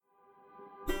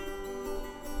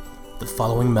The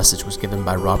following message was given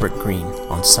by Robert Greene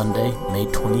on Sunday, May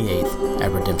 28th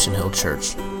at Redemption Hill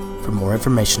Church. For more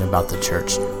information about the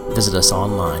church, visit us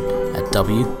online at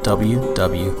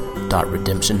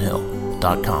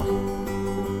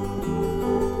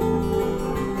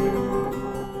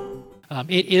www.redemptionhill.com.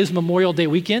 It is Memorial Day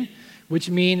weekend, which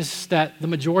means that the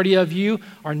majority of you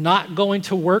are not going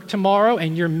to work tomorrow,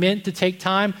 and you're meant to take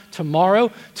time tomorrow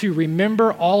to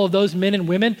remember all of those men and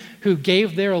women who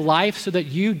gave their life so that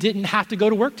you didn't have to go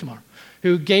to work tomorrow,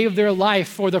 who gave their life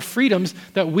for the freedoms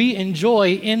that we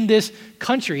enjoy in this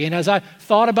country. And as I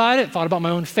thought about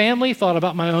my own family, thought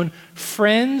about my own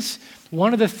friends,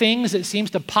 one of the things that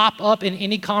seems to pop up in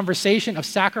any conversation of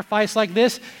sacrifice like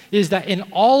this is that in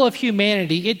all of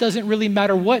humanity, it doesn't really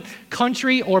matter what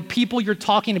country or people you're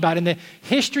talking about. In the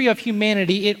history of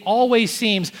humanity, it always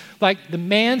seems like the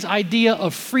man's idea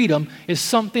of freedom is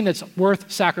something that's worth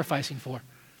sacrificing for.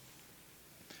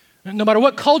 No matter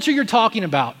what culture you're talking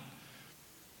about,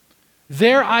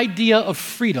 their idea of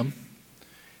freedom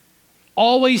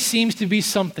always seems to be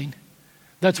something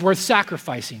that's worth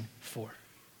sacrificing for.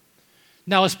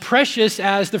 Now, as precious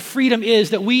as the freedom is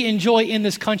that we enjoy in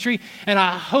this country, and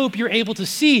I hope you're able to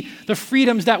see the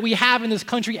freedoms that we have in this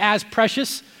country as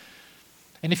precious.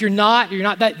 And if you're not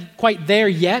that quite there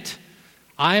yet,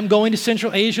 I am going to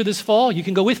Central Asia this fall. You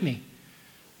can go with me.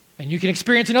 And you can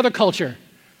experience another culture.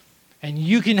 And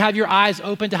you can have your eyes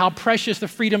open to how precious the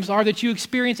freedoms are that you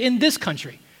experience in this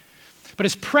country. But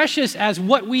as precious as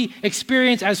what we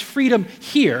experience as freedom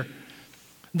here,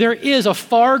 there is a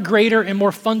far greater and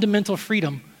more fundamental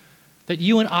freedom that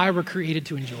you and I were created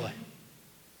to enjoy.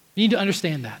 You need to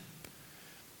understand that.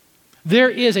 There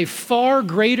is a far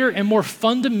greater and more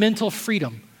fundamental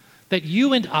freedom that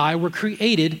you and I were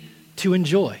created to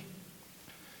enjoy.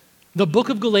 The book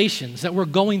of Galatians that we're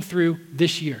going through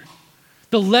this year,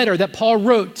 the letter that Paul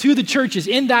wrote to the churches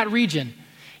in that region,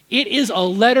 it is a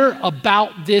letter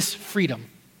about this freedom.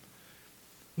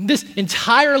 This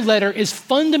entire letter is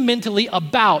fundamentally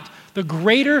about the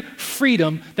greater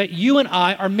freedom that you and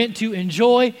I are meant to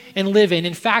enjoy and live in.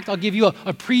 In fact, I'll give you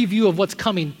a preview of what's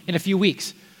coming in a few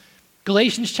weeks.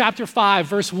 Galatians chapter 5,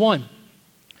 verse 1.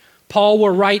 Paul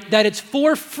will write that it's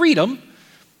for freedom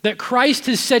that Christ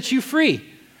has set you free.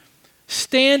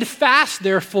 Stand fast,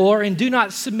 therefore, and do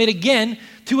not submit again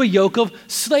to a yoke of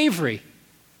slavery.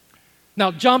 Now,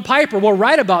 John Piper will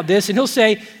write about this, and he'll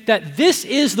say that this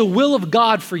is the will of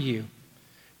God for you,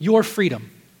 your freedom.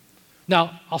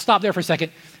 Now, I'll stop there for a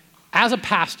second. As a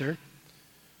pastor,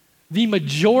 the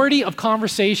majority of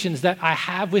conversations that I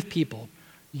have with people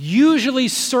usually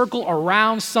circle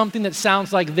around something that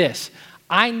sounds like this.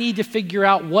 I need to figure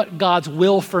out what God's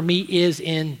will for me is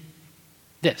in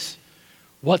this.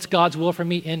 What's God's will for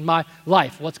me in my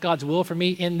life? What's God's will for me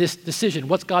in this decision?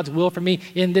 What's God's will for me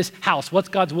in this house? What's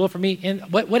God's will for me in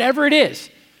whatever it is?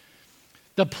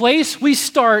 The place we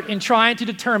start in trying to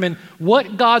determine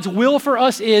what God's will for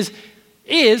us is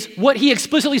what he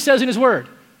explicitly says in his word.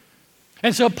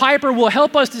 And so Piper will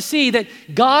help us to see that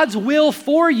God's will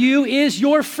for you is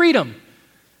your freedom.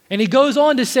 And he goes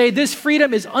on to say this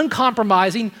freedom is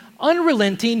uncompromising,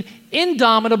 unrelenting,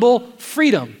 indomitable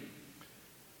freedom.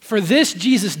 For this,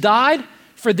 Jesus died.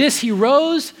 For this, he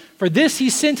rose. For this, he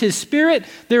sent his Spirit.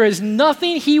 There is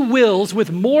nothing he wills with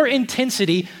more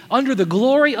intensity under the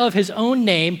glory of his own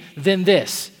name than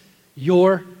this,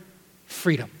 your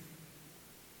freedom.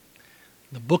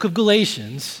 The book of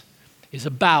Galatians is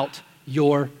about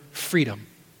your freedom.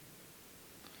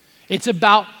 It's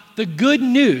about the good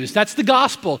news, that's the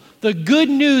gospel, the good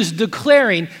news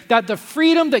declaring that the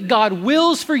freedom that God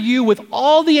wills for you with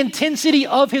all the intensity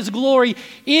of his glory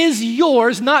is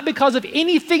yours, not because of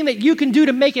anything that you can do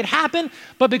to make it happen,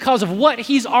 but because of what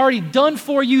he's already done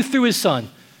for you through his son.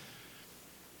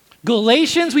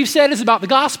 Galatians, we've said, is about the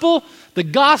gospel. The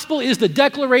gospel is the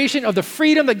declaration of the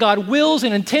freedom that God wills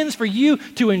and intends for you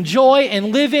to enjoy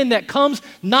and live in that comes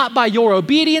not by your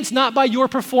obedience, not by your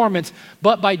performance,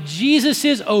 but by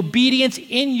Jesus' obedience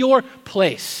in your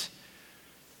place.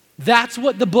 That's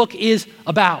what the book is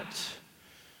about.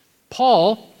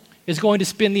 Paul is going to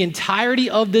spend the entirety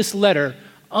of this letter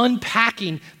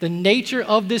unpacking the nature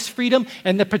of this freedom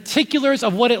and the particulars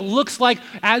of what it looks like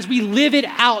as we live it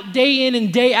out day in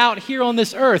and day out here on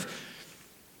this earth.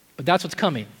 But that's what's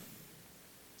coming.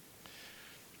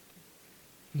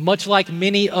 Much like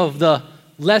many of the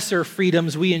lesser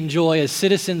freedoms we enjoy as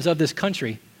citizens of this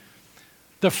country,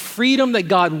 the freedom that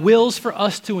God wills for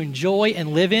us to enjoy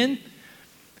and live in,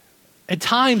 at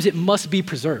times it must be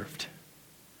preserved.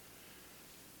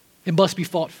 It must be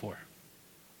fought for.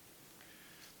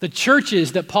 The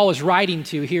churches that Paul is writing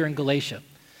to here in Galatia,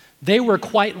 They were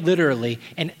quite literally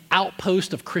an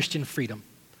outpost of Christian freedom.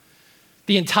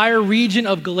 The entire region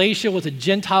of Galatia was a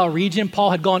Gentile region.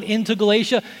 Paul had gone into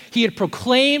Galatia. He had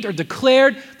proclaimed or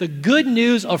declared the good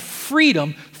news of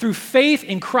freedom through faith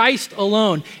in Christ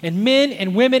alone. And men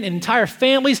and women and entire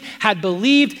families had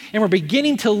believed and were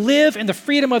beginning to live in the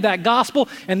freedom of that gospel.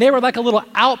 And they were like a little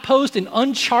outpost in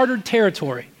uncharted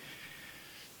territory.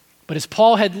 But as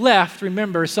Paul had left,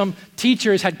 remember, some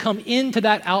teachers had come into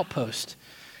that outpost.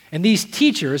 And these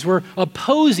teachers were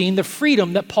opposing the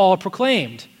freedom that Paul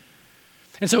proclaimed.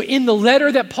 And so in the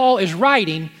letter that Paul is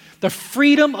writing, the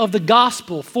freedom of the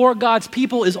gospel for God's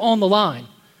people is on the line.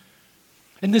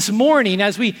 And this morning,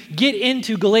 as we get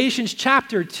into Galatians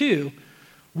chapter 2,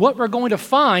 what we're going to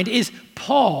find is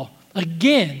Paul,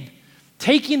 again,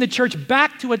 taking the church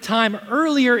back to a time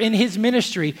earlier in his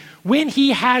ministry when he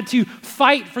had to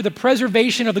fight for the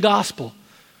preservation of the gospel,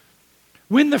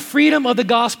 when the freedom of the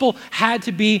gospel had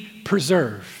to be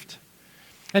preserved.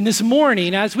 And this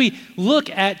morning, as we look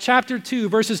at chapter 2,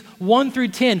 verses 1 through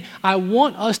 10, I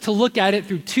want us to look at it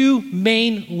through two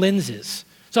main lenses.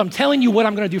 So I'm telling you what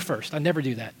I'm going to do first. I never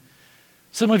do that.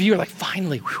 Some of you are like,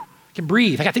 finally, whew, I can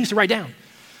breathe. I got things to write down.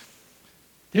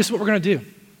 Here's what we're going to do.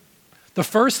 The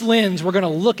first lens we're going to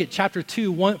look at chapter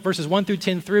 2, verses 1 through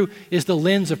 10 through, is the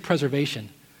lens of preservation.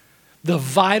 The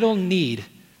vital need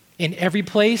in every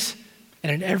place and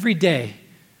in every day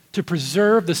to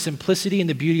preserve the simplicity and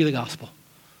the beauty of the gospel.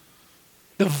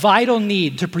 The vital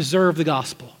need to preserve the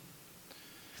gospel.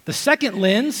 The second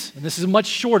lens, and this is much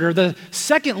shorter, the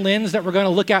second lens that we're going to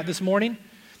look at this morning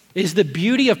is the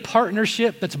beauty of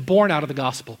partnership that's born out of the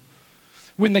gospel.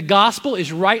 When the gospel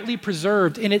is rightly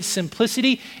preserved in its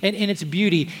simplicity and in its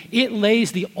beauty, it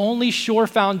lays the only sure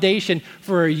foundation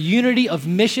for a unity of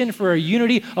mission, for a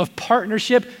unity of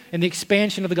partnership and the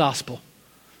expansion of the gospel.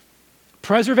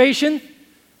 Preservation,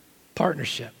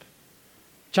 partnership.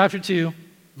 Chapter 2,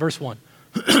 verse 1.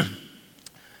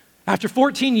 After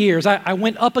 14 years, I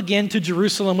went up again to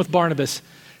Jerusalem with Barnabas,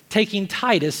 taking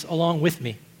Titus along with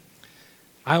me.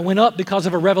 I went up because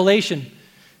of a revelation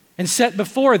and set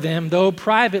before them, though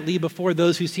privately before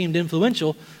those who seemed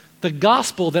influential, the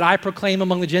gospel that I proclaim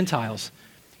among the Gentiles,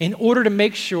 in order to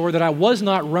make sure that I was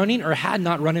not running or had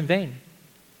not run in vain.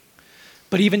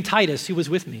 But even Titus, who was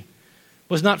with me,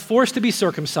 was not forced to be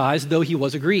circumcised, though he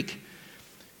was a Greek.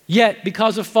 Yet,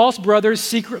 because of false brothers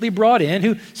secretly brought in,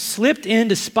 who slipped in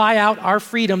to spy out our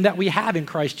freedom that we have in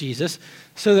Christ Jesus,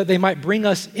 so that they might bring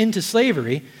us into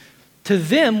slavery, to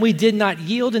them we did not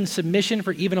yield in submission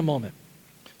for even a moment,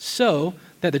 so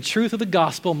that the truth of the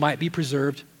gospel might be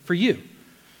preserved for you.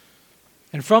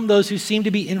 And from those who seem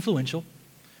to be influential,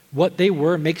 what they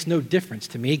were makes no difference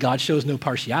to me. God shows no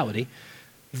partiality.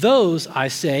 Those, I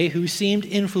say, who seemed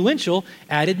influential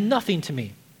added nothing to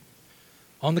me.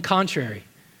 On the contrary,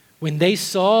 when they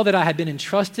saw that I had been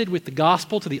entrusted with the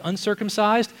gospel to the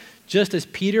uncircumcised, just as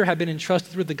Peter had been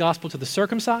entrusted with the gospel to the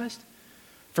circumcised,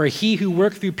 for he who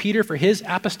worked through Peter for his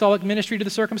apostolic ministry to the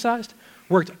circumcised,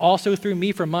 worked also through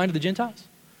me for mine to the Gentiles.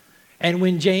 And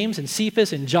when James and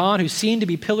Cephas and John, who seemed to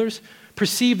be pillars,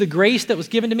 perceived the grace that was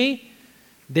given to me,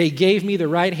 they gave me the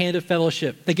right hand of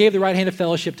fellowship. They gave the right hand of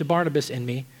fellowship to Barnabas and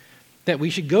me, that we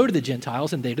should go to the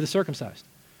Gentiles and they to the circumcised.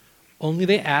 Only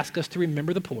they asked us to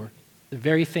remember the poor, the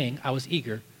very thing I was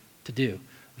eager to do.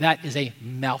 That is a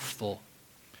mouthful.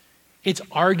 It's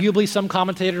arguably, some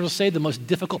commentators will say, the most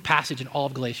difficult passage in all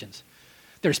of Galatians.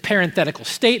 There's parenthetical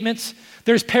statements.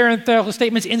 There's parenthetical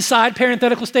statements inside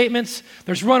parenthetical statements.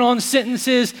 There's run-on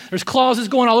sentences. There's clauses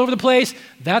going all over the place.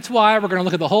 That's why we're going to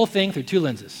look at the whole thing through two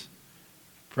lenses.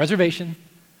 Preservation,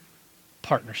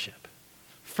 partnership.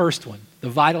 First one, the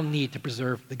vital need to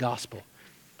preserve the gospel.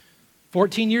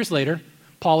 14 years later,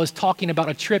 Paul is talking about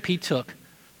a trip he took.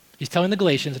 He's telling the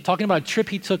Galatians, talking about a trip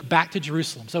he took back to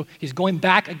Jerusalem. So he's going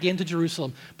back again to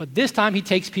Jerusalem, but this time he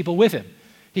takes people with him.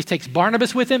 He takes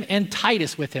Barnabas with him and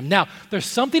Titus with him. Now, there's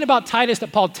something about Titus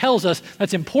that Paul tells us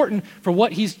that's important for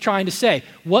what he's trying to say.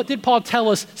 What did Paul tell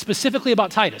us specifically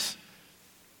about Titus?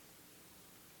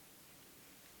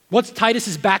 What's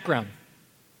Titus's background?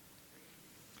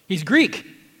 He's Greek.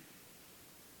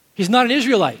 He's not an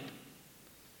Israelite.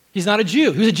 He's not a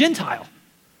Jew. He was a Gentile.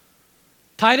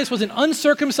 Titus was an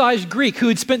uncircumcised Greek who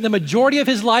had spent the majority of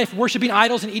his life worshiping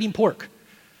idols and eating pork.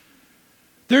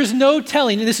 There's no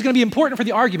telling, and this is going to be important for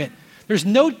the argument, there's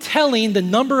no telling the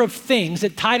number of things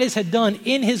that Titus had done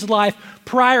in his life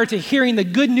prior to hearing the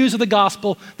good news of the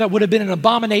gospel that would have been an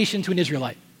abomination to an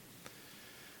Israelite.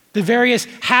 The various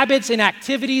habits and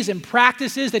activities and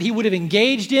practices that he would have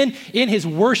engaged in his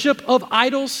worship of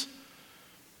idols.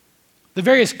 the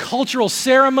various cultural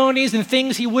ceremonies and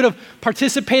things he would have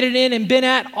participated in and been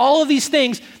at, all of these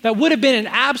things that would have been an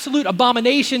absolute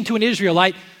abomination to an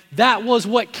Israelite, that was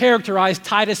what characterized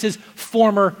Titus's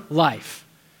former life.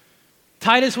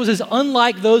 Titus was as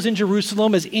unlike those in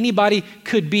Jerusalem as anybody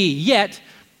could be, yet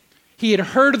he had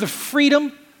heard of the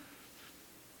freedom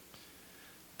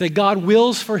that God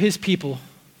wills for his people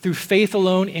through faith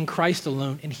alone in Christ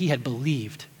alone, and he had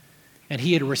believed, and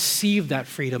he had received that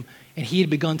freedom, and he had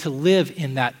begun to live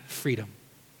in that freedom.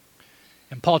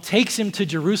 And Paul takes him to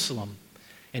Jerusalem,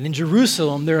 and in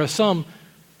Jerusalem there are some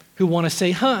who want to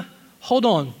say, hold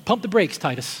on, pump the brakes,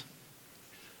 Titus.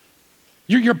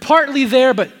 You're partly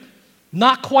there, but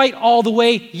not quite all the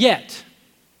way yet.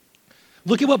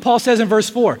 Look at what Paul says in verse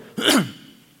 4.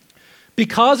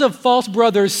 Because of false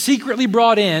brothers secretly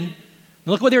brought in,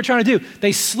 look what they were trying to do.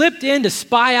 They slipped in to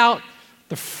spy out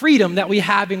the freedom that we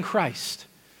have in Christ.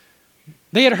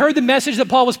 They had heard the message that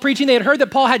Paul was preaching. They had heard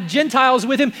that Paul had Gentiles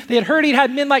with him. They had heard he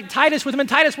had men like Titus with him, and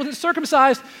Titus wasn't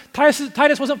circumcised.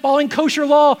 Titus wasn't following kosher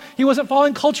law. He wasn't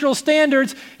following cultural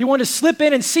standards. He wanted to slip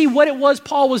in and see what it was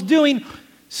Paul was doing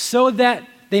so that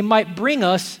they might bring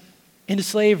us into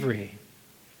slavery.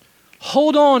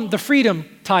 Hold on the freedom,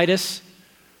 Titus.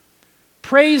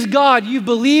 Praise God, you've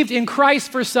believed in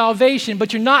Christ for salvation,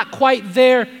 but you're not quite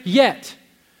there yet.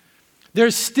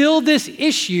 There's still this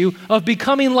issue of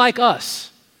becoming like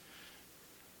us.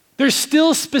 There's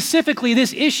still specifically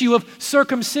this issue of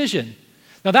circumcision.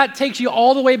 Now that takes you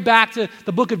all the way back to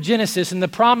the book of Genesis and the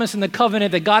promise and the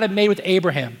covenant that God had made with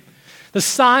Abraham. The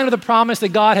sign of the promise that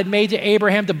God had made to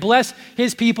Abraham to bless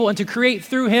his people and to create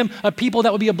through him a people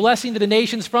that would be a blessing to the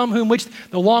nations, from whom which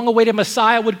the long-awaited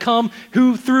Messiah would come,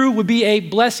 who through would be a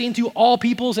blessing to all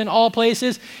peoples in all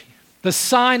places. The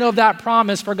sign of that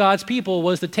promise for God's people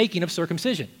was the taking of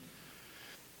circumcision.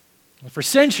 For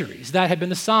centuries, that had been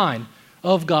the sign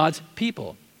of God's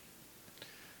people.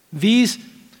 These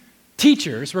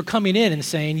teachers were coming in and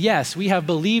saying, yes, we have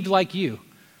believed like you,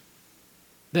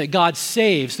 that God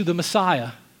saves through the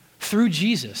Messiah, through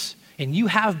Jesus, and you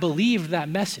have believed that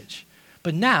message.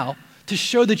 But now, to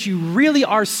show that you really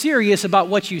are serious about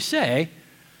what you say,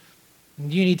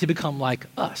 you need to become like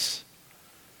us.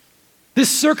 This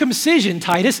circumcision,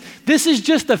 Titus, this is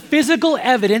just the physical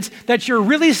evidence that you're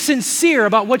really sincere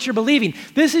about what you're believing.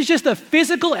 This is just the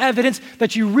physical evidence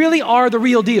that you really are the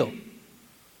real deal.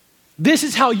 This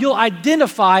is how you'll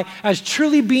identify as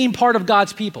truly being part of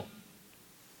God's people.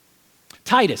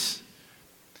 Titus,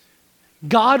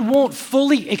 God won't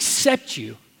fully accept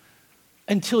you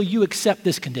until you accept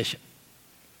this condition.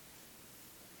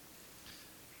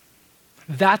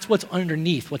 That's what's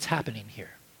underneath what's happening here.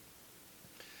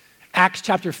 Acts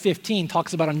chapter 15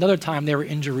 talks about another time they were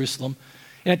in Jerusalem,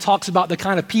 and it talks about the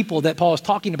kind of people that Paul is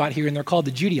talking about here, and they're called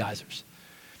the Judaizers.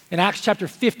 In Acts chapter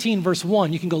 15, verse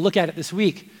 1, you can go look at it this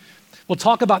week, we'll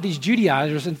talk about these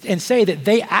Judaizers and say that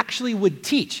they actually would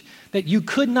teach that you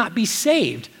could not be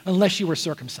saved unless you were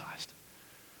circumcised.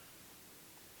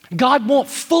 God won't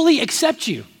fully accept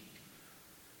you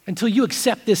until you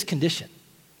accept this condition.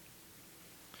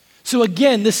 So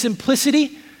again, the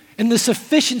simplicity and the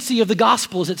sufficiency of the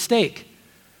gospel is at stake.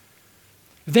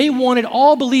 They wanted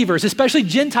all believers, especially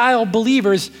Gentile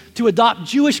believers, to adopt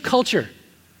Jewish culture.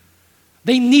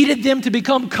 They needed them to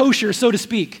become kosher, so to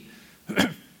speak.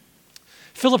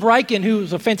 Philip Ryken, who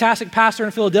was a fantastic pastor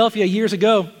in Philadelphia years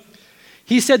ago,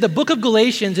 he said the book of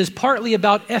Galatians is partly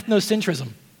about ethnocentrism.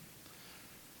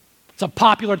 It's a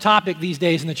popular topic these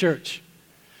days in the church.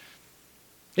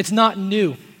 It's not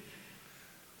new.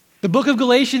 The book of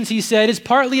Galatians, he said, is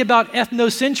partly about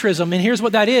ethnocentrism, and here's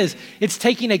what that is. It's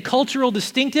taking a cultural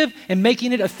distinctive and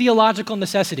making it a theological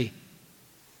necessity.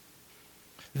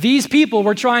 These people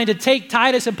were trying to take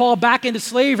Titus and Paul back into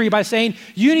slavery by saying,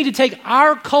 you need to take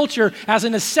our culture as a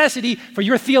necessity for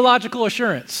your theological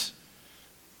assurance.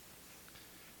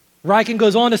 Ryken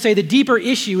goes on to say the deeper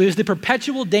issue is the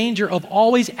perpetual danger of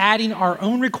always adding our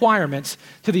own requirements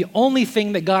to the only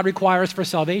thing that God requires for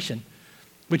salvation,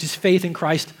 which is faith in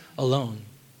Christ alone.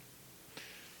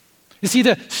 You see,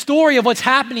 the story of what's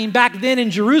happening back then in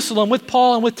Jerusalem with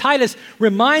Paul and with Titus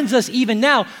reminds us even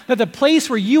now that the place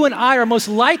where you and I are most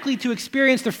likely to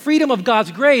experience the freedom of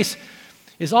God's grace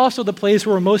is also the place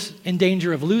where we're most in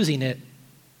danger of losing it.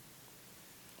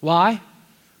 Why?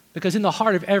 Because in the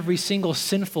heart of every single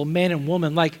sinful man and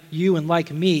woman like you and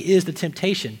like me is the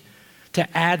temptation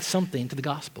to add something to the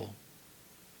gospel.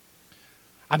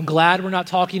 I'm glad we're not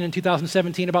talking in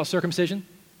 2017 about circumcision.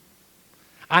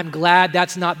 I'm glad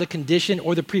that's not the condition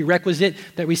or the prerequisite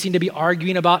that we seem to be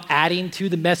arguing about adding to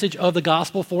the message of the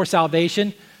gospel for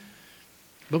salvation,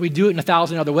 but we do it in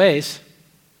 1,000 other ways.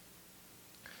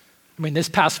 I mean, this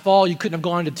past fall, you couldn't have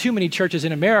gone to too many churches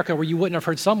in America where you wouldn't have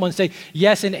heard someone say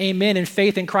yes and amen and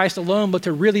faith in Christ alone, but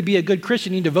to really be a good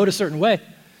Christian, you need to vote a certain way.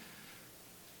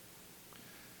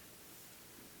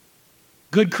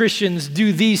 Good Christians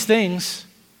do these things.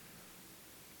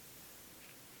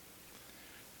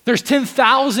 There's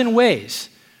 10,000 ways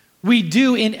we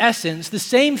do, in essence, the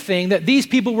same thing that these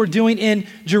people were doing in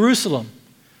Jerusalem.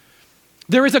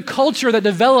 There is a culture that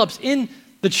develops in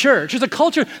the church. There's a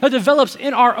culture that develops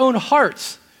in our own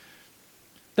hearts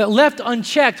that, left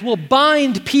unchecked, will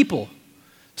bind people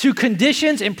to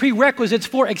conditions and prerequisites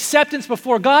for acceptance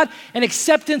before God and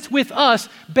acceptance with us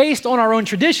based on our own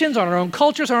traditions, on our own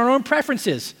cultures, on our own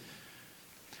preferences.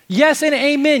 Yes and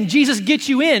amen, Jesus gets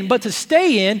you in, but to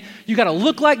stay in, you got to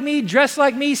look like me, dress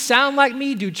like me, sound like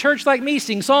me, do church like me,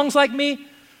 sing songs like me,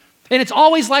 and it's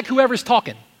always like whoever's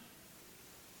talking.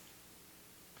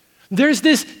 There's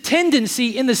this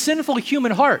tendency in the sinful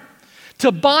human heart to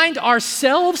bind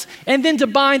ourselves and then to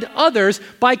bind others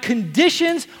by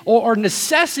conditions or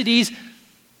necessities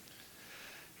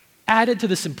added to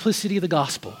the simplicity of the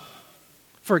gospel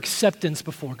for acceptance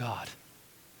before God.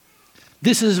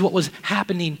 This is what was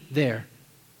happening there.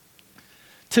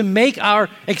 To make our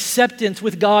acceptance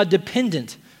with God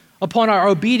dependent upon our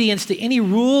obedience to any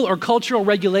rule or cultural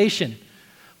regulation,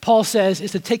 Paul says,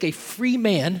 is to take a free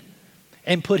man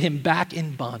and put him back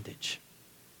in bondage.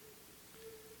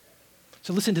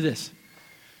 So listen to this.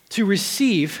 To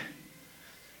receive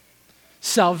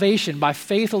salvation by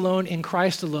faith alone in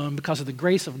Christ alone because of the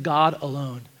grace of God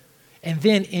alone, and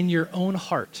then in your own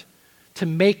heart, to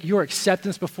make your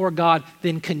acceptance before God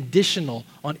then conditional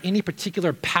on any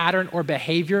particular pattern or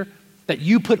behavior that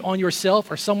you put on yourself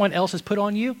or someone else has put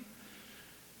on you,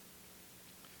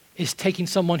 is taking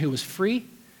someone who was free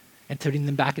and putting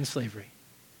them back in slavery.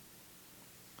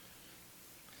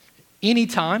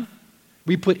 Anytime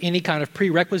we put any kind of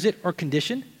prerequisite or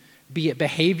condition, be it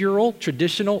behavioral,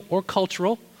 traditional, or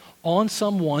cultural, on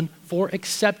someone for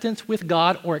acceptance with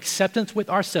God or acceptance with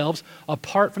ourselves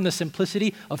apart from the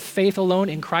simplicity of faith alone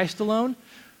in Christ alone,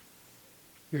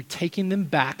 you're taking them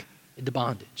back into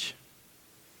bondage.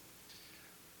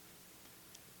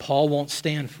 Paul won't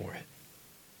stand for it.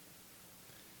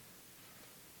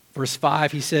 Verse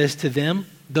 5, he says to them,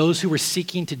 those who were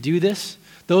seeking to do this,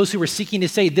 those who were seeking to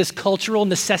say this cultural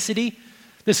necessity,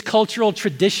 this cultural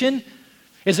tradition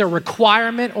is a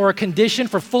requirement or a condition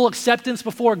for full acceptance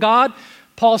before God,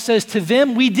 Paul says to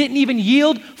them, we didn't even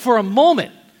yield for a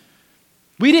moment.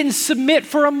 We didn't submit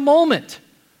for a moment.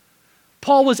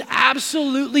 Paul was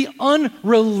absolutely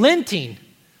unrelenting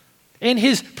in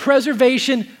his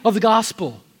preservation of the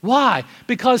gospel. Why?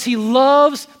 Because he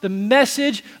loves the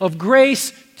message of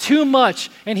grace too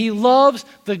much, and he loves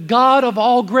the God of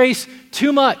all grace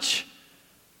too much.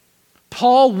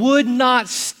 Paul would not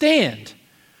stand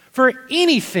for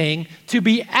anything to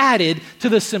be added to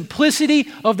the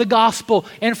simplicity of the gospel,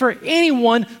 and for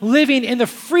anyone living in the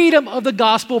freedom of the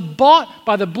gospel, bought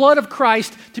by the blood of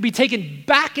Christ, to be taken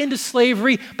back into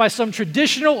slavery by some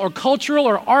traditional or cultural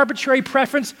or arbitrary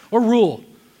preference or rule.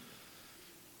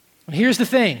 And here's the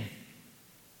thing.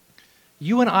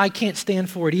 You and I can't stand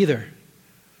for it either.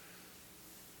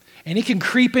 And it can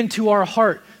creep into our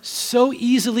heart so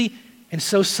easily and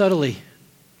so subtly.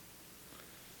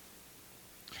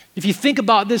 If you think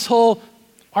about this whole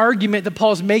argument that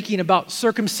Paul's making about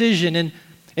circumcision and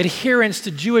adherence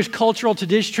to Jewish cultural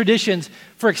traditions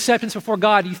for acceptance before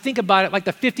God, you think about it like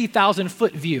the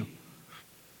 50,000-foot view.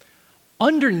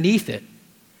 Underneath it,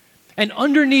 and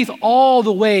underneath all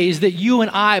the ways that you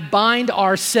and I bind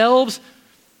ourselves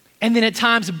and then at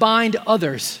times bind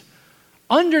others,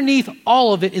 underneath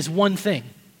all of it is one thing.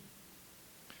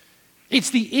 It's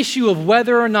the issue of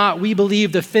whether or not we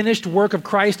believe the finished work of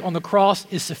Christ on the cross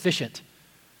is sufficient.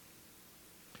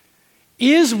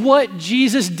 Is what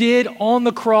Jesus did on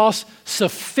the cross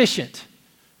sufficient?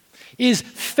 Is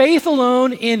faith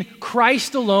alone in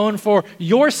Christ alone for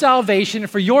your salvation,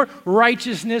 for your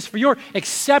righteousness, for your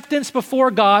acceptance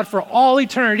before God for all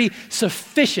eternity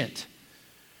sufficient?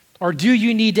 Or do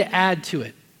you need to add to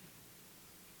it?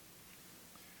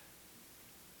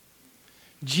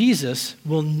 Jesus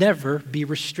will never be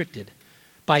restricted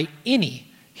by any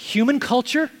human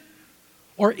culture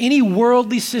or any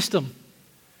worldly system.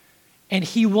 And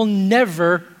he will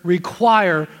never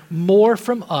require more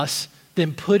from us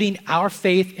than putting our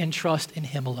faith and trust in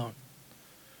him alone.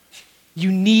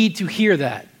 You need to hear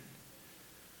that.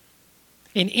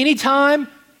 In any time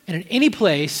and in any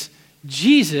place,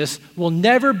 Jesus will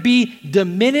never be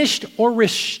diminished or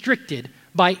restricted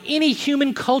by any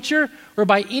human culture or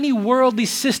by any worldly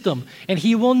system, and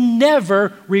he will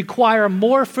never require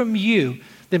more from you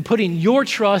than putting your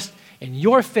trust and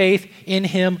your faith in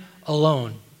him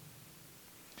alone.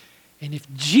 And if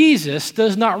Jesus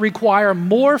does not require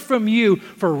more from you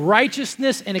for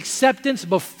righteousness and acceptance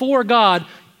before God,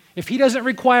 if he doesn't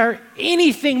require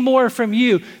anything more from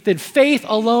you than faith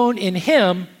alone in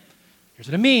him, here's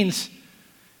what it means.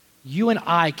 You and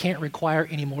I can't require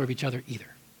any more of each other either.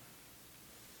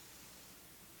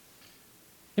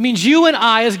 It means you and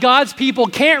I, as God's people,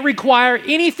 can't require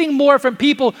anything more from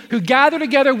people who gather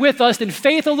together with us than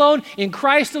faith alone, in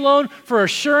Christ alone, for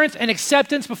assurance and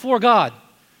acceptance before God.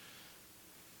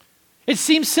 It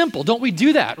seems simple. Don't we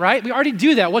do that, right? We already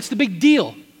do that. What's the big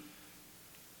deal?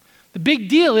 The big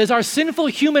deal is our sinful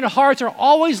human hearts are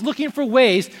always looking for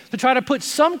ways to try to put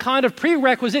some kind of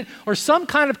prerequisite or some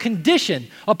kind of condition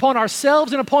upon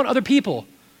ourselves and upon other people.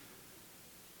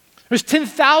 There's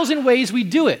 10,000 ways we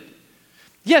do it.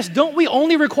 Yes, don't we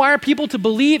only require people to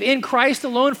believe in Christ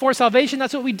alone for salvation?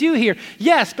 That's what we do here.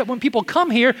 Yes, but when people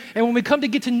come here and when we come to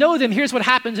get to know them, here's what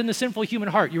happens in the sinful human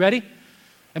heart. You ready?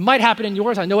 It might happen in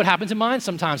yours. I know it happens in mine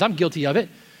sometimes. I'm guilty of it.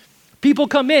 People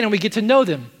come in and we get to know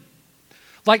them.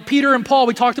 Like Peter and Paul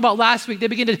we talked about last week, they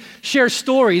begin to share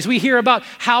stories. We hear about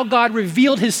how God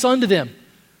revealed his son to them.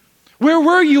 Where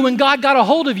were you when God got a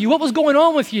hold of you? What was going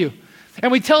on with you? And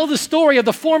we tell the story of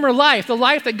the former life, the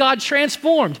life that God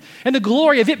transformed, and the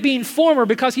glory of it being former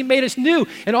because he made us new.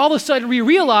 And all of a sudden we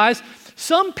realize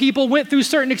some people went through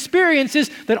certain experiences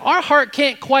that our heart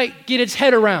can't quite get its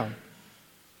head around.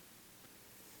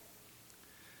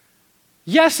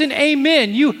 Yes and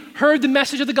amen. You heard the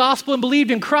message of the gospel and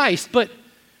believed in Christ, but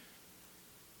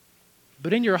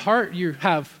in your heart you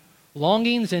have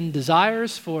longings and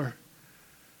desires for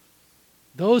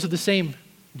those of the same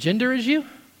gender as you.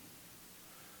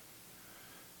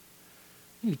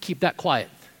 You need to keep that quiet.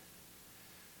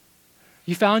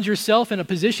 You found yourself in a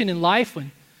position in life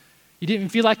when you didn't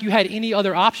feel like you had any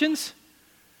other options,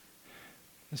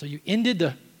 and so you ended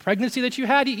the pregnancy that you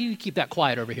had. You need to keep that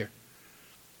quiet over here.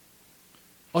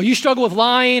 Oh, you struggle with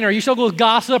lying, or you struggle with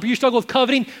gossip, or you struggle with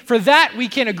coveting. For that, we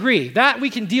can agree. That we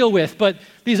can deal with. But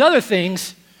these other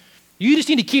things, you just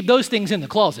need to keep those things in the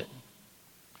closet.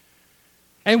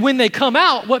 And when they come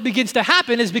out, what begins to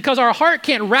happen is because our heart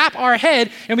can't wrap our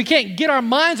head and we can't get our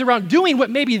minds around doing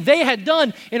what maybe they had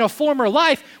done in a former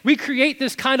life, we create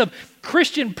this kind of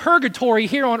Christian purgatory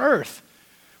here on earth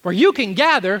where you can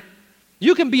gather,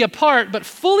 you can be a part, but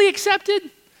fully accepted?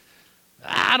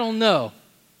 I don't know.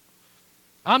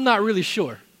 I'm not really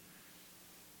sure.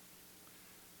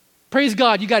 Praise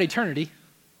God, you got eternity.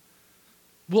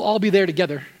 We'll all be there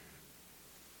together.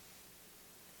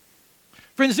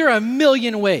 Friends, there are a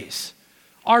million ways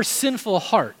our sinful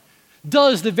heart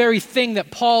does the very thing that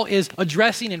Paul is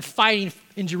addressing and fighting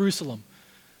in Jerusalem.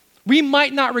 We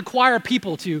might not require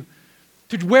people to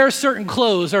wear certain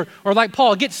clothes or like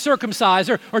Paul, get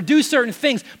circumcised or do certain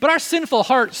things, but our sinful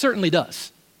heart certainly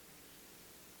does.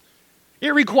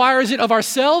 It requires it of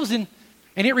ourselves and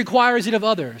it requires it of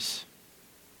others.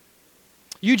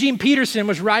 Eugene Peterson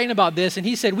was writing about this and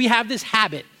he said, we have this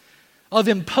habit of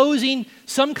imposing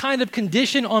some kind of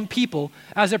condition on people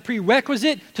as a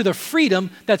prerequisite to the freedom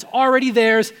that's already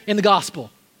theirs in the gospel.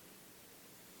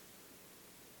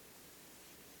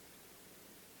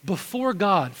 Before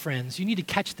God, friends, you need to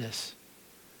catch this.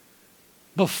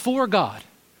 Before God,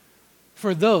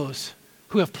 for those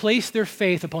who have placed their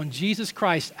faith upon Jesus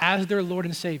Christ as their Lord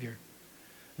and Savior,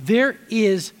 there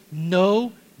is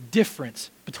no difference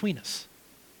between us.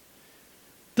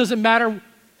 Doesn't matter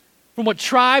from what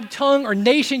tribe, tongue, or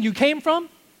nation you came from.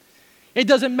 It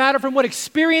doesn't matter from what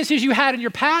experiences you had in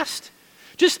your past.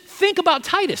 Just think about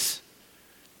Titus.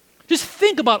 Just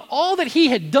think about all that he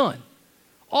had done,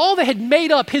 all that had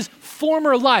made up his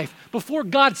former life before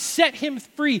God set him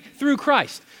free through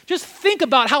Christ. Just think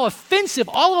about how offensive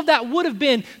all of that would have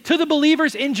been to the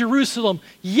believers in Jerusalem.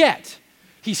 Yet,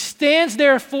 he stands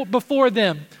there before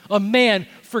them, a man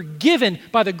forgiven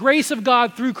by the grace of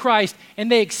God through Christ,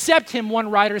 and they accept him, one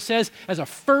writer says, as a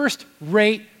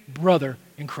first-rate brother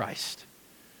in Christ.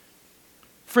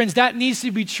 Friends, that needs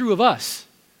to be true of us.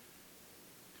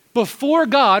 Before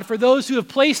God, for those who have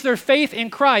placed their faith in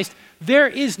Christ, there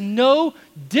is no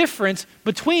difference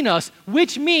between us,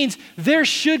 which means there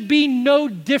should be no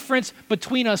difference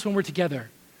between us when we're together.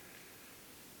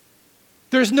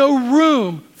 There's no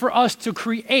room for us to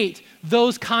create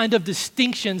those kind of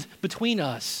distinctions between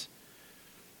us.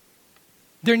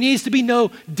 There needs to be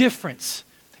no difference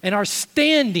in our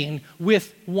standing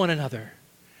with one another.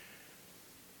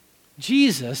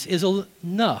 Jesus is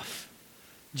enough.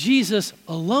 Jesus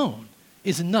alone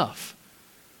is enough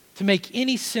to make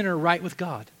any sinner right with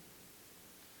God.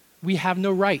 We have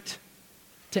no right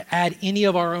to add any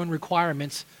of our own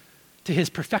requirements to his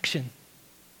perfection.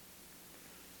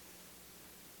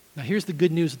 Now here's the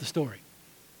good news of the story.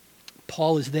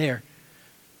 Paul is there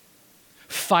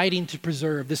fighting to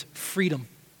preserve this freedom,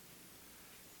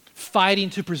 fighting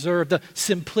to preserve the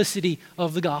simplicity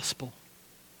of the gospel.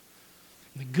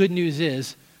 And the good news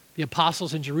is the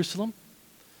apostles in Jerusalem,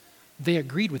 they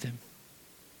agreed with him.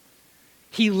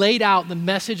 He laid out the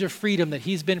message of freedom that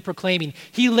he's been proclaiming.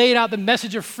 He laid out the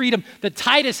message of freedom that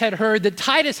Titus had heard, that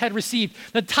Titus had received,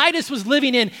 that Titus was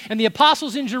living in. And the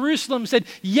apostles in Jerusalem said,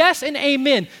 yes and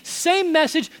amen. Same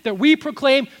message that we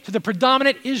proclaim to the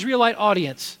predominant Israelite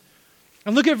audience.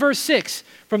 And look at verse 6.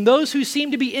 From those who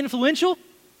seemed to be influential,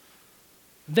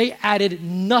 they added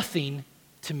nothing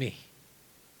to me.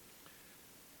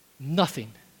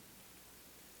 Nothing.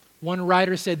 One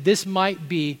writer said this might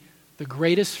be the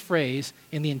greatest phrase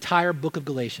in the entire book of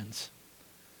Galatians.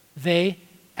 They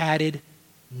added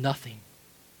nothing.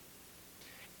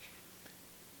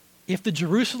 If the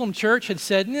Jerusalem church had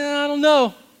said, I don't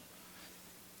know.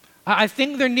 I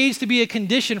think there needs to be a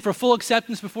condition for full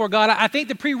acceptance before God. I think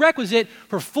the prerequisite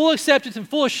for full acceptance and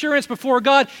full assurance before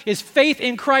God is faith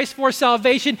in Christ for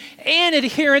salvation and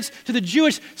adherence to the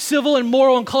Jewish civil and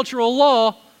moral and cultural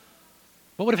law.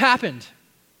 What would have happened?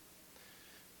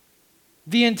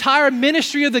 The entire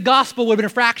ministry of the gospel would have been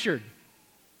fractured.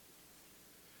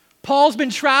 Paul's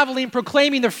been traveling,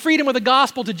 proclaiming the freedom of the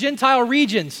gospel to Gentile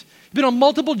regions. He's been on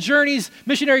multiple journeys,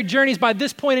 missionary journeys by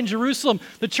this point in Jerusalem.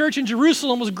 The church in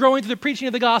Jerusalem was growing through the preaching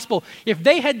of the gospel. If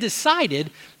they had decided,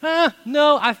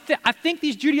 no, I think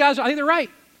these Judaizers, I think they're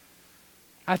right.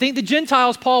 I think the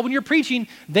Gentiles, Paul, when you're preaching,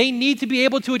 they need to be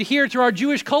able to adhere to our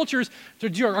Jewish cultures,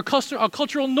 to our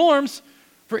cultural norms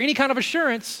for any kind of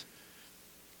assurance.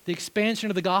 The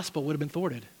expansion of the gospel would have been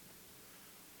thwarted.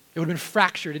 It would have been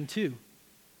fractured in two.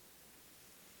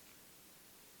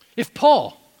 If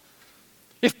Paul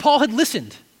had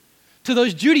listened to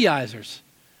those Judaizers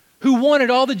who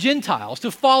wanted all the Gentiles to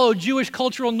follow Jewish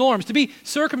cultural norms, to be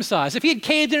circumcised, if he had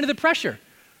caved into the pressure,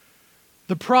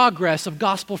 the progress of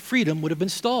gospel freedom would have been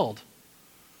stalled.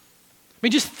 I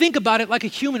mean, just think about it like a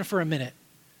human for a minute.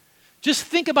 Just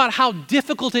think about how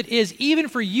difficult it is, even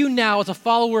for you now as a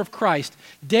follower of Christ,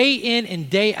 day in and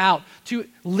day out, to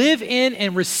live in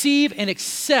and receive and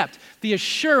accept the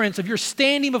assurance of your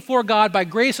standing before God by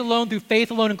grace alone, through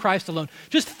faith alone, in Christ alone.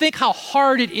 Just think how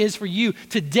hard it is for you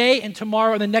today and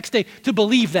tomorrow and the next day to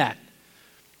believe that.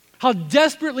 How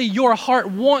desperately your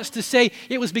heart wants to say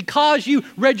it was because you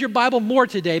read your Bible more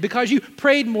today, because you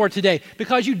prayed more today,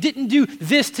 because you didn't do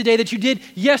this today that you did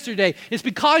yesterday. It's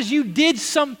because you did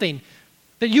something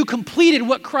that you completed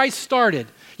what Christ started.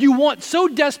 You want so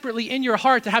desperately in your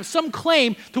heart to have some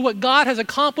claim to what God has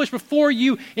accomplished before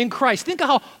you in Christ. Think of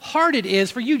how hard it is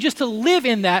for you just to live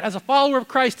in that as a follower of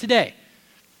Christ today.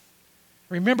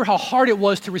 Remember how hard it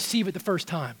was to receive it the first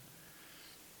time.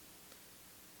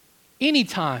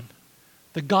 Anytime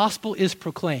the gospel is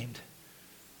proclaimed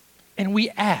and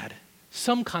we add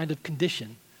some kind of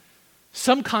condition,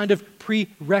 some kind of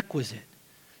prerequisite,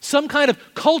 some kind of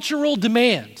cultural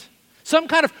demand, some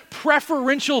kind of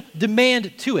preferential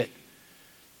demand to it,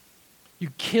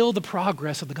 you kill the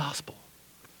progress of the gospel.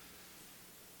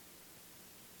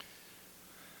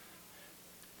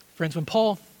 Friends, when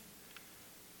Paul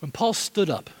stood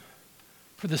up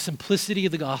for the simplicity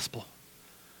of the gospel,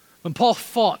 when Paul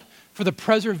fought for the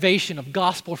preservation of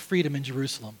gospel freedom in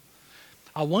Jerusalem,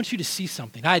 I want you to see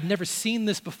something. I had never seen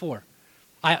this before.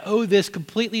 I owe this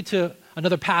completely to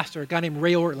another pastor, a guy named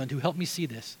Ray Ortland, who helped me see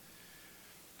this.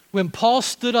 When Paul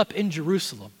stood up in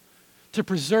Jerusalem to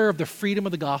preserve the freedom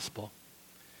of the gospel,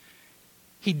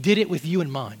 he did it with you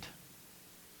in mind.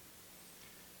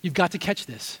 You've got to catch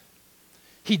this.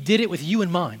 He did it with you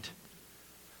in mind.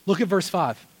 Look at verse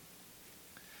 5.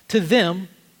 To them,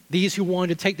 these who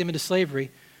wanted to take them into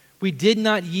slavery, we did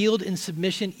not yield in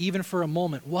submission even for a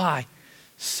moment. Why?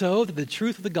 So that the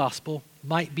truth of the gospel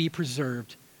might be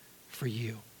preserved for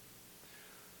you.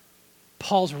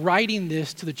 Paul's writing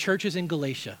this to the churches in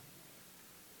Galatia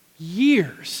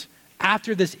years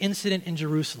after this incident in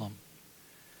Jerusalem.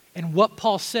 And what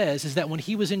Paul says is that when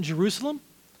he was in Jerusalem,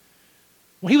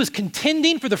 when he was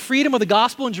contending for the freedom of the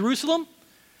gospel in Jerusalem,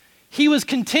 he was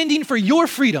contending for your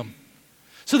freedom,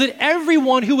 so that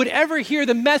everyone who would ever hear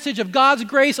the message of God's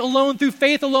grace alone, through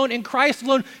faith alone, in Christ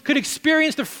alone, could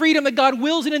experience the freedom that God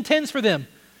wills and intends for them.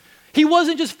 He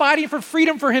wasn't just fighting for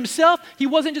freedom for himself. He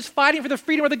wasn't just fighting for the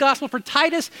freedom of the gospel for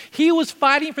Titus. He was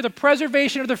fighting for the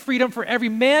preservation of the freedom for every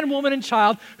man, woman, and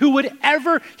child who would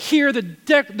ever hear the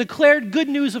declared good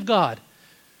news of God.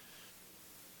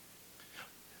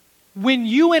 When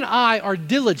you and I are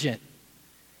diligent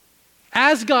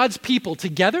as God's people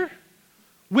together,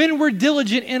 when we're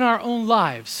diligent in our own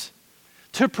lives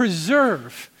to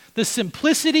preserve the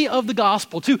simplicity of the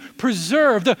gospel, to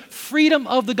preserve the freedom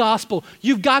of the gospel,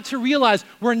 you've got to realize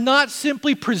we're not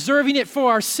simply preserving it for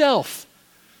ourselves.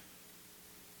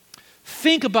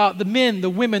 Think about the men, the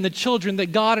women, the children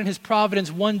that God in his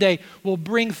providence one day will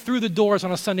bring through the doors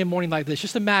on a Sunday morning like this.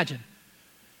 Just imagine.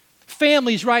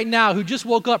 Families right now who just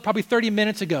woke up probably 30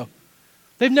 minutes ago.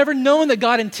 They've never known that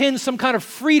God intends some kind of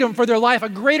freedom for their life, a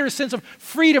greater sense of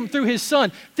freedom through his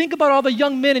son. Think about all the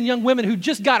young men and young women who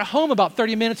just got home about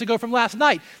 30 minutes ago from last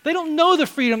night. They don't know the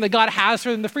freedom that God has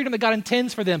for them, the freedom that God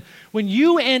intends for them. When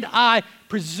you and I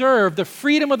preserve the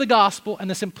freedom of the gospel and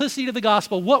the simplicity of the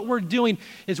gospel, what we're doing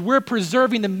is we're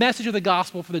preserving the message of the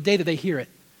gospel for the day that they hear it.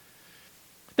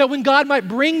 That when God might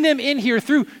bring them in here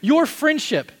through your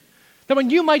friendship, that when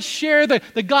you might share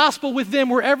the gospel with them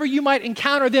wherever you might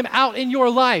encounter them out in your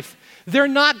life, they're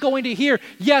not going to hear,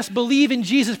 yes, believe in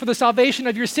Jesus for the salvation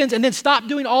of your sins, and then stop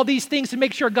doing all these things to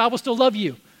make sure God will still love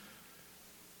you.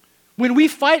 When we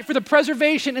fight for the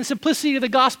preservation and simplicity of the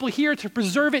gospel here, to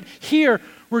preserve it here,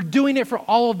 we're doing it for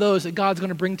all of those that God's going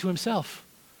to bring to himself.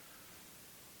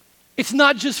 It's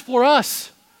not just for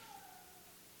us.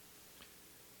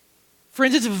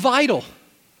 Friends, it's vital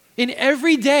in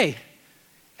every day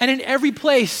and in every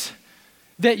place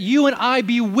that you and I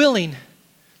be willing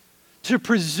to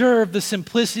preserve the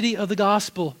simplicity of the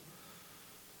gospel.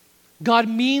 God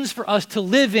means for us to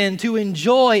live in, to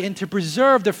enjoy, and to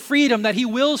preserve the freedom that he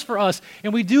wills for us.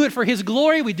 And we do it for his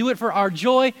glory, we do it for our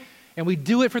joy, and we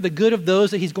do it for the good of those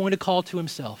that he's going to call to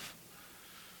himself.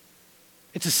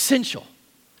 It's essential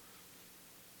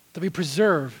that we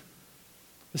preserve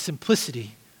the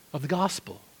simplicity of the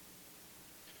gospel.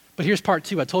 But here's part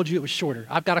two. I told you it was shorter.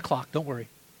 I've got a clock, don't worry.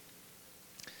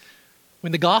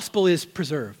 When the gospel is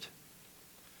preserved,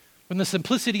 when the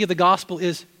simplicity of the gospel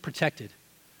is protected,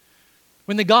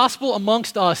 when the gospel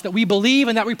amongst us that we believe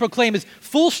and that we proclaim is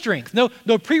full strength, no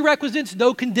prerequisites,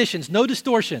 no conditions, no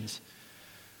distortions,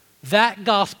 that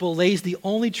gospel lays the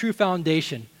only true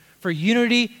foundation for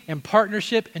unity and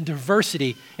partnership and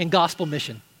diversity in gospel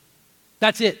mission.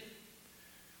 That's it.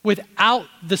 Without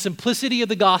the simplicity of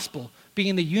the gospel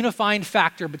being the unifying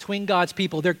factor between God's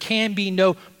people, there can be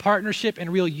no partnership and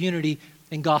real unity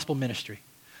in gospel ministry.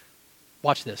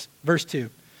 Watch this, verse 2.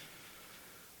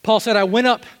 Paul said, I went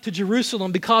up to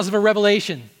Jerusalem because of a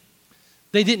revelation.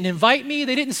 They didn't invite me.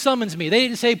 They didn't summons me. They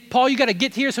didn't say, Paul, you got to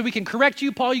get here so we can correct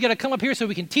you. Paul, you got to come up here so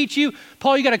we can teach you.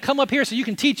 Paul, you got to come up here so you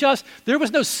can teach us. There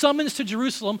was no summons to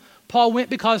Jerusalem. Paul went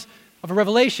because of a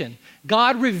revelation.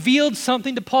 God revealed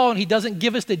something to Paul, and he doesn't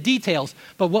give us the details.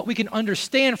 But what we can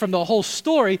understand from the whole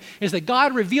story is that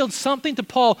God revealed something to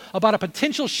Paul about a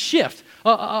potential shift,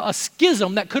 a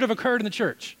schism that could have occurred in the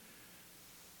church.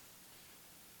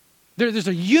 There's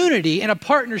a unity and a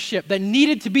partnership that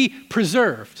needed to be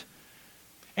preserved.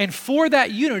 And for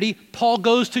that unity, Paul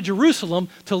goes to Jerusalem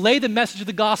to lay the message of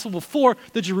the gospel before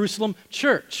the Jerusalem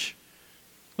church.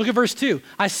 Look at verse 2.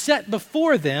 I set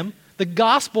before them the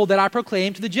gospel that I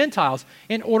proclaimed to the Gentiles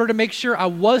in order to make sure I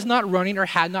was not running or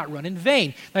had not run in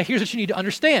vain. Now here's what you need to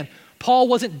understand. Paul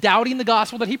wasn't doubting the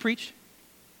gospel that he preached.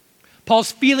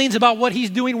 Paul's feelings about what he's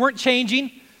doing weren't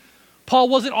changing. Paul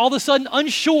wasn't all of a sudden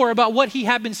unsure about what he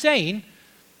had been saying.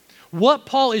 What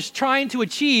Paul is trying to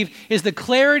achieve is the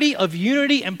clarity of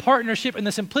unity and partnership and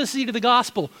the simplicity of the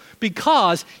gospel.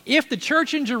 Because if the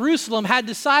church in Jerusalem had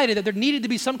decided that there needed to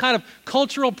be some kind of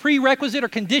cultural prerequisite or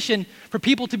condition for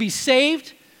people to be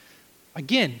saved,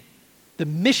 again, the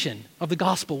mission of the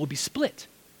gospel would be split.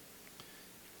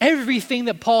 Everything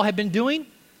that Paul had been doing,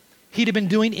 he'd have been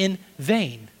doing in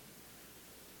vain.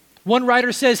 One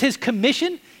writer says his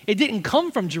commission, it didn't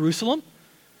come from Jerusalem,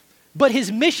 but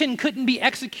his mission couldn't be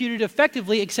executed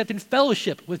effectively except in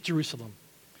fellowship with Jerusalem.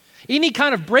 Any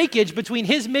kind of breakage between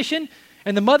his mission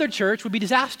and the mother church would be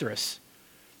disastrous.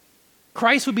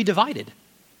 Christ would be divided.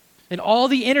 And all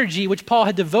the energy which Paul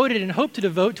had devoted and hoped to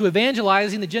devote to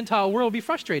evangelizing the Gentile world would be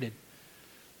frustrated.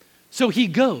 So he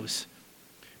goes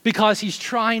because he's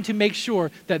trying to make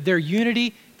sure that their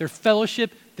unity, their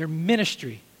fellowship, their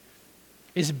ministry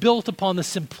is built upon the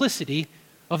simplicity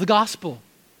of the gospel.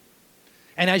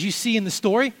 And as you see in the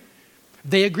story,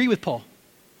 they agree with Paul.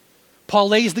 Paul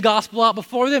lays the gospel out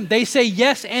before them. They say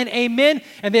yes and amen,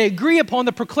 and they agree upon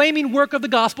the proclaiming work of the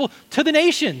gospel to the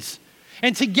nations.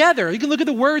 And together, you can look at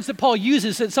the words that Paul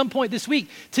uses at some point this week.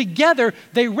 Together,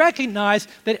 they recognize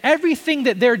that everything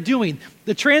that they're doing,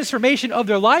 the transformation of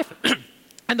their life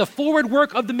and the forward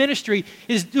work of the ministry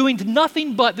is doing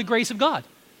nothing but the grace of God.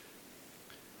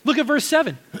 Look at verse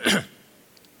 7.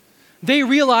 They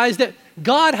realized that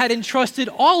God had entrusted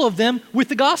all of them with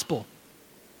the gospel.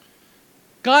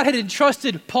 God had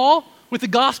entrusted Paul with the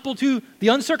gospel to the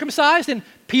uncircumcised, and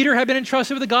Peter had been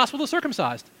entrusted with the gospel to the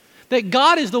circumcised. That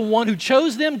God is the one who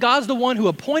chose them, God's the one who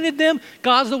appointed them,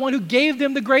 God's the one who gave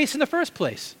them the grace in the first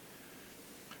place.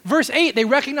 Verse 8, they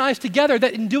recognize together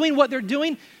that in doing what they're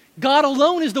doing, God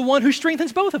alone is the one who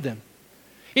strengthens both of them.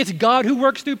 It's God who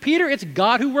works through Peter, it's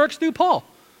God who works through Paul.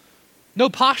 No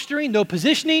posturing, no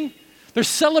positioning. They're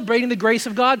celebrating the grace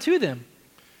of God to them.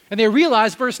 And they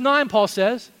realize, verse 9, Paul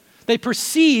says, they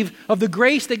perceive of the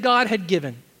grace that God had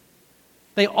given.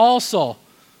 They all saw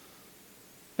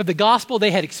that the gospel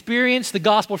they had experienced, the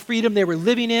gospel freedom they were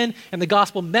living in, and the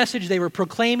gospel message they were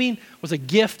proclaiming was a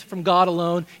gift from God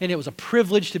alone, and it was a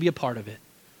privilege to be a part of it.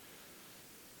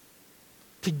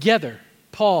 Together,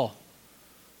 Paul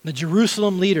and the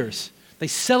Jerusalem leaders, they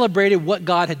celebrated what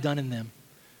God had done in them.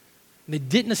 And they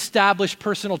didn't establish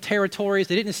personal territories.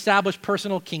 They didn't establish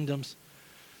personal kingdoms.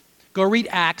 Go read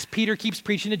Acts. Peter keeps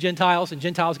preaching to Gentiles, and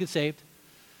Gentiles get saved.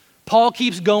 Paul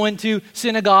keeps going to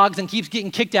synagogues and keeps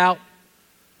getting kicked out.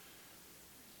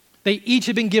 They each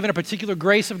have been given a particular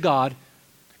grace of God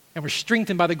and were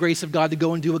strengthened by the grace of God to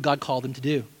go and do what God called them to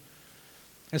do.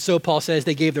 And so Paul says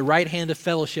they gave the right hand of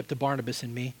fellowship to Barnabas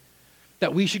and me,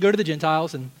 that we should go to the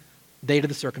Gentiles and they to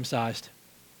the circumcised.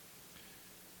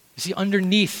 You see,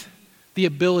 underneath the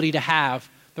ability to have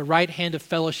the right hand of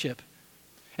fellowship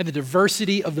and the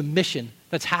diversity of the mission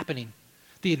that's happening,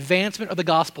 the advancement of the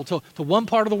gospel to one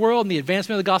part of the world and the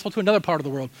advancement of the gospel to another part of the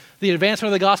world, the advancement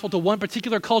of the gospel to one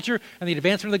particular culture and the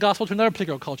advancement of the gospel to another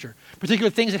particular culture, particular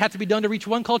things that have to be done to reach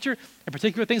one culture and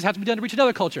particular things that have to be done to reach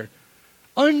another culture.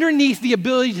 Underneath the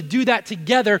ability to do that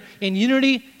together in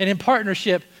unity and in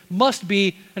partnership must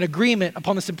be an agreement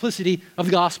upon the simplicity of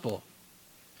the gospel.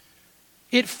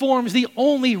 It forms the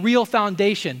only real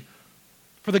foundation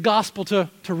for the gospel to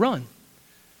run.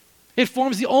 It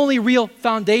forms the only real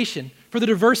foundation for the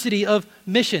diversity of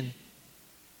mission.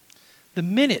 The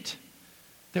minute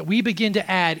that we begin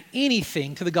to add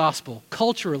anything to the gospel,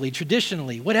 culturally,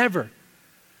 traditionally, whatever,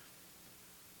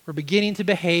 we're beginning to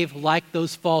behave like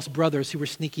those false brothers who were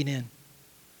sneaking in,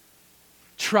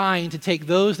 trying to take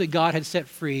those that God had set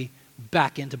free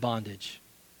back into bondage.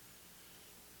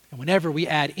 And whenever we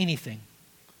add anything,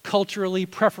 culturally,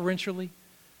 preferentially,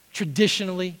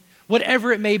 traditionally,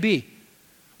 whatever it may be,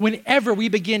 whenever we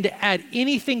begin to add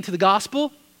anything to the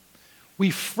gospel,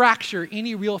 we fracture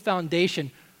any real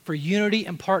foundation for unity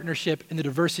and partnership in the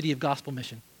diversity of gospel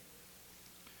mission.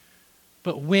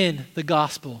 But when the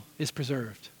gospel is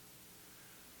preserved,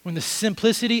 when the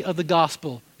simplicity of the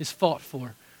gospel is fought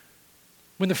for,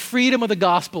 when the freedom of the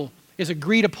gospel is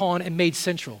agreed upon and made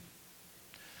central,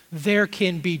 there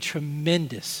can be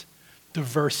tremendous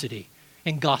diversity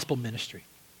in gospel ministry.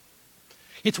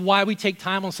 It's why we take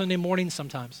time on Sunday mornings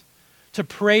sometimes to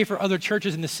pray for other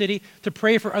churches in the city, to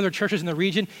pray for other churches in the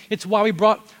region. It's why we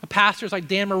brought pastors like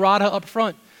Dan Murata up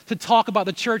front to talk about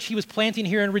the church he was planting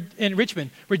here in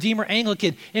Richmond, Redeemer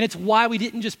Anglican. And it's why we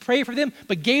didn't just pray for them,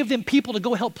 but gave them people to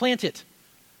go help plant it.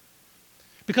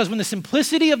 Because when the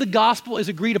simplicity of the gospel is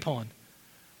agreed upon,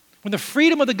 when the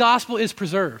freedom of the gospel is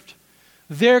preserved,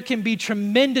 there can be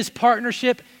tremendous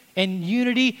partnership and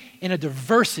unity in a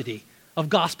diversity of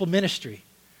gospel ministry.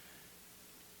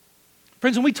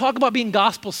 Friends, when we talk about being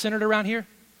gospel-centered around here,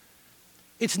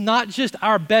 it's not just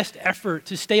our best effort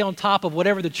to stay on top of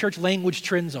whatever the church language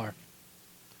trends are.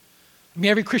 I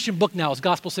mean, every Christian book now is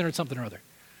gospel-centered something or other.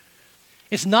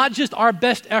 It's not just our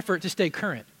best effort to stay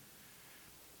current.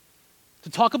 To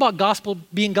talk about gospel,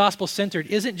 being gospel-centered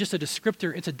isn't just a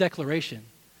descriptor, it's a declaration.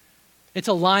 It's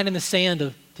a line in the sand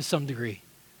to some degree.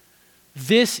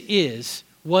 This is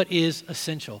what is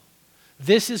essential.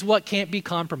 This is what can't be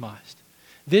compromised.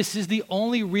 This is the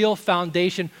only real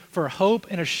foundation for hope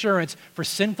and assurance for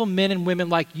sinful men and women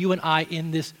like you and I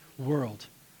in this world.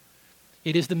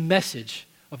 It is the message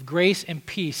of grace and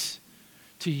peace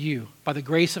to you by the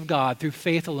grace of God through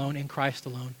faith alone in Christ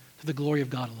alone, to the glory of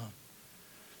God alone.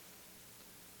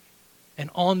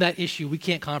 And on that issue, we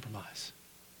can't compromise.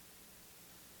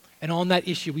 And on that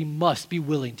issue, we must be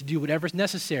willing to do whatever is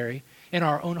necessary in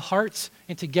our own hearts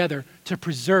and together to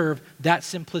preserve that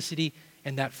simplicity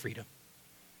and that freedom.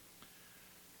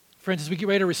 Friends, as we get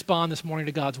ready to respond this morning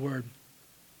to God's word,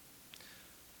 I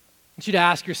want you to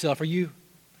ask yourself, are you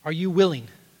willing,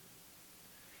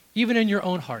 even in your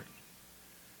own heart,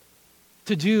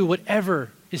 to do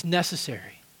whatever is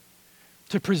necessary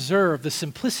to preserve the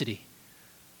simplicity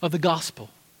of the gospel,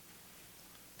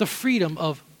 the freedom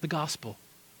of the gospel?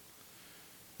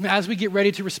 As we get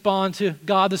ready to respond to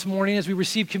God this morning, as we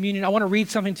receive communion, I want to read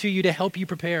something to you to help you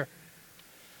prepare.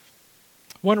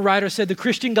 One writer said, the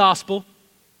Christian gospel,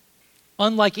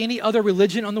 unlike any other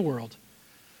religion in the world,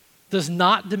 does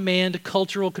not demand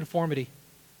cultural conformity.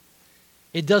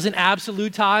 It doesn't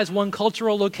absolutize one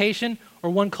cultural location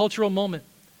or one cultural moment.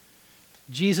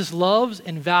 Jesus loves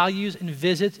and values and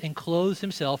visits and clothes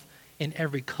himself in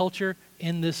every culture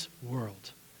in this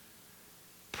world.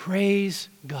 Praise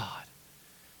God.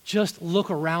 Just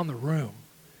look around the room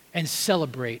and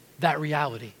celebrate that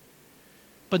reality.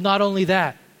 But not only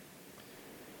that,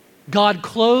 God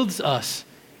clothes us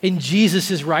in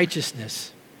Jesus'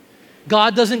 righteousness.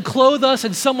 God doesn't clothe us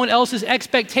in someone else's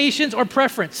expectations or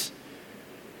preference.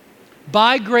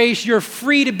 By grace, you're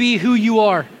free to be who you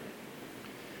are.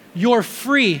 You're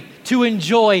free to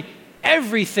enjoy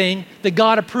everything that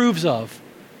God approves of.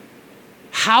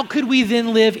 How could we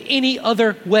then live any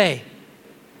other way?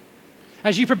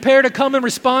 As you prepare to come and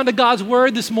respond to God's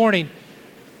word this morning,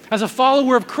 as a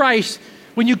follower of Christ,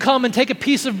 when you come and take a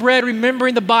piece of bread,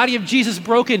 remembering the body of Jesus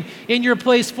broken in your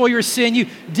place for your sin, you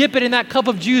dip it in that cup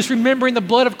of juice, remembering the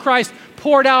blood of Christ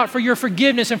poured out for your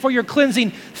forgiveness and for your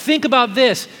cleansing. Think about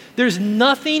this. There's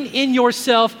nothing in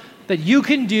yourself that you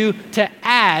can do to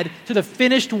add to the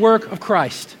finished work of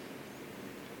Christ.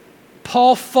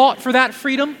 Paul fought for that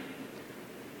freedom,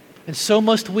 and so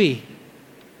must we.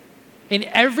 In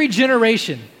every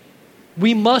generation,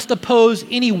 we must oppose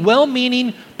any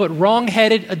well-meaning but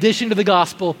wrong-headed addition to the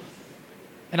gospel,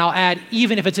 and I'll add,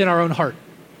 even if it's in our own heart.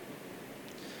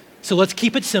 So let's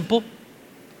keep it simple,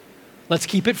 let's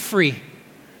keep it free,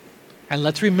 and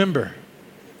let's remember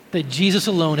that Jesus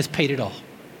alone has paid it all.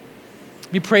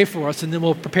 Let me pray for us, and then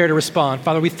we'll prepare to respond.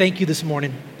 Father, we thank you this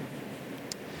morning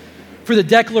for the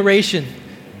declaration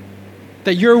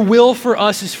that your will for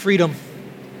us is freedom.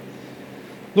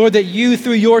 Lord, that you,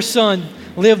 through your Son,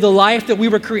 lived the life that we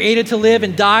were created to live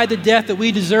and died the death that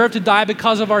we deserve to die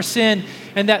because of our sin,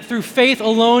 and that through faith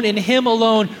alone, in him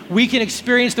alone, we can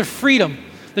experience the freedom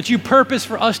that you purpose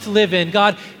for us to live in.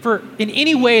 God, for in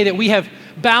any way that we have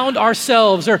bound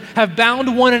ourselves or have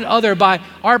bound one another by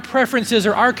our preferences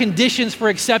or our conditions for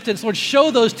acceptance, Lord,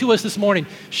 show those to us this morning.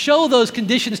 Show those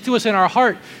conditions to us in our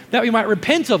heart that we might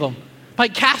repent of them,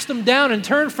 might cast them down and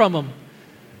turn from them,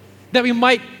 that we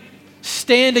might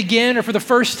stand again or for the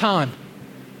first time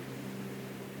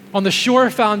on the sure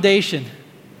foundation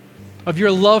of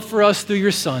your love for us through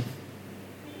your Son.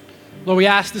 Lord, we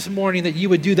ask this morning that you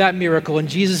would do that miracle in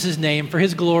Jesus' name for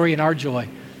his glory and our joy.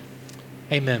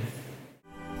 Amen.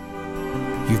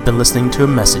 You've been listening to a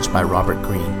message by Robert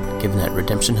Greene, given at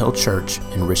Redemption Hill Church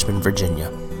in Richmond,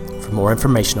 Virginia. For more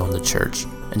information on the church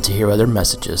and to hear other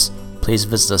messages, please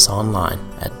visit us online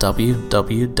at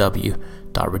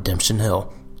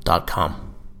www.redemptionhill.com.